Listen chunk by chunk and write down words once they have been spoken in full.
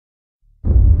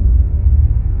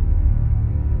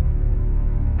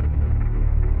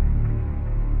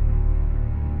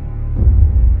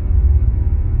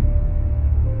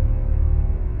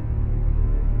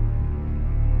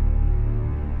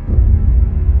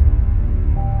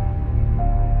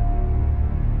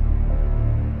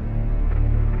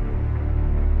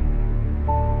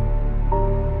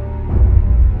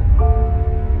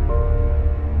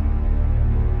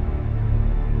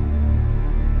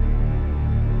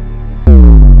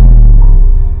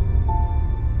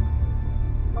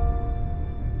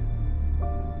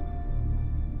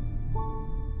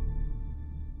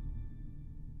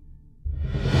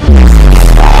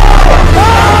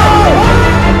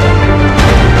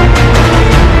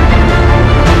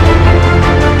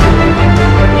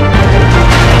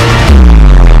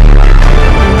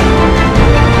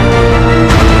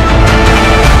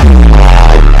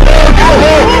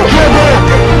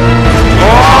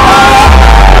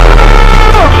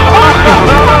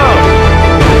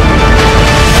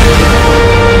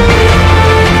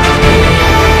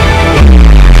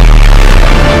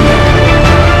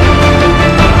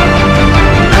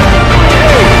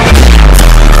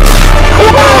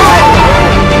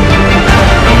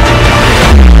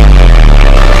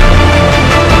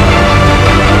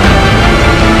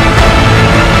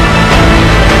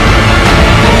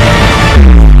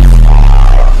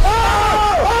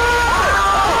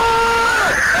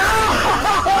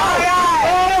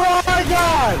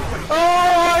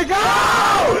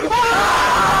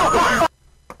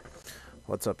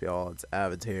What's up, y'all? It's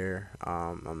Avid here.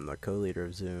 I'm the co-leader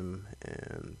of ZuMe,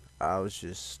 and I was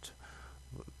just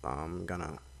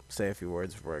gonna say a few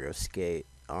words before I go skate.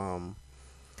 I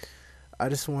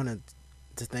just wanted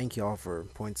to thank y'all for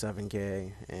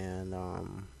 0.7K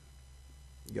and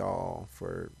y'all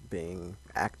for being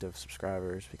active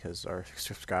subscribers, because our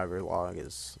subscriber log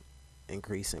is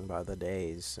increasing by the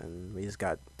days, and we just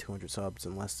got 200 subs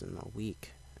in less than a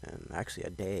week, and actually a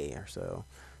day or so.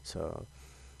 So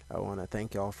I want to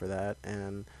thank y'all for that,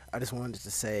 and I just wanted to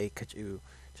say, could you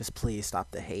just please stop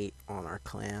the hate on our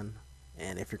clan?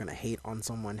 And if you're gonna hate on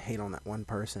someone, hate on that one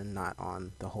person, not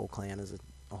on the whole clan as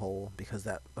a whole, because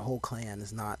that the whole clan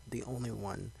is not the only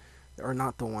one, or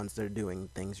not the ones that are doing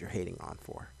things you're hating on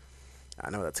for. I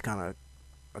know that's kind of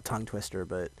a tongue twister,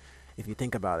 but if you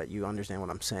think about it, you understand what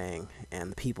I'm saying. And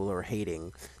the people who are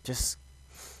hating, just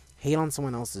hate on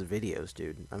someone else's videos,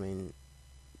 dude. I mean,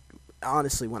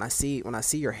 honestly, when I see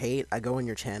your hate, I go in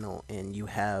your channel and you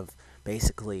have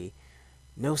basically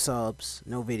no subs,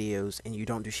 no videos, and you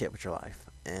don't do shit with your life.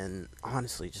 And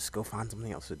honestly, just go find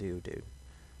something else to do, dude.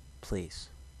 Please.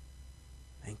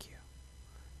 Thank you.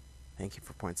 Thank you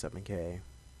for 0.7K,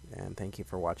 and thank you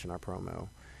for watching our promo.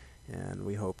 And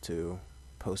we hope to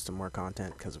post some more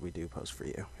content, because we do post for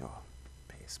you, y'all.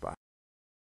 Peace. Bye.